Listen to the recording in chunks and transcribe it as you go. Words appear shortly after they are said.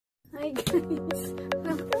Hi guys,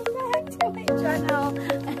 welcome back to my channel.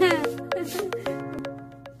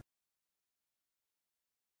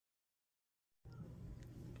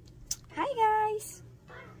 Hi guys,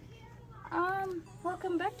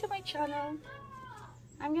 welcome back to my channel.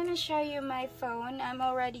 I'm gonna show you my phone. I'm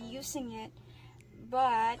already using it,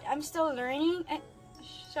 but I'm still learning.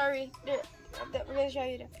 Sorry, we're gonna show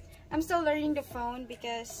you that. I'm still learning the phone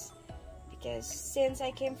because since I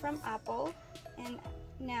came from Apple and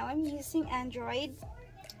now I'm using Android,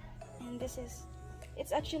 and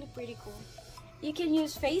it's actually pretty cool. You can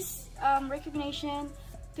use face recognition,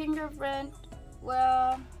 fingerprint.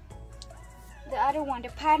 Well, the other one, the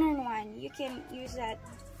pattern one, you can use that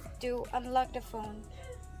to unlock the phone.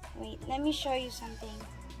 Wait, let me show you something.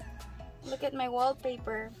 Look at my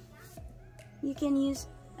wallpaper. You can use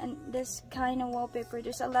this kind of wallpaper.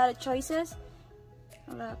 There's a lot of choices.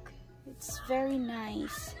 Look, it's very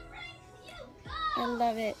nice. I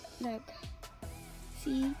love it. Look,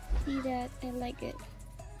 see that? I like it.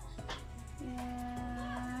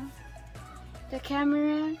 Yeah. The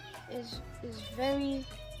camera is very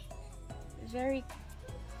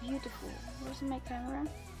beautiful. Where's my camera?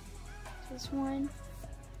 This one,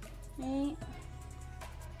 right?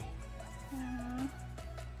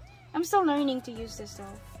 I'm still learning to use this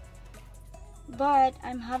though, but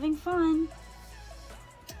I'm having fun.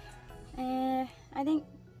 I think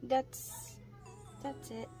that's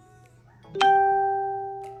it.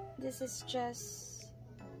 This is just,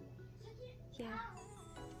 yeah.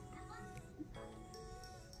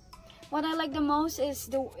 What I like the most is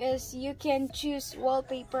you can choose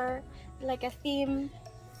wallpaper, like a theme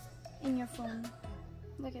in your phone.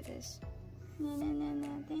 Look at this.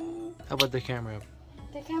 How about the camera?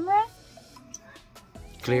 The camera?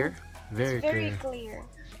 Clear? Very clear.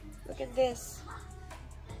 Look at this.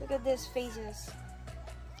 Look at these faces.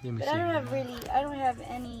 Let me But see. I don't have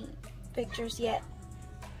any pictures yet.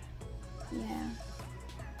 Yeah.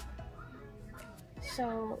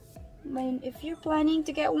 So if you're planning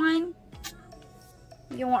to get one,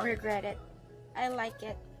 you won't regret it. I like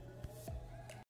it.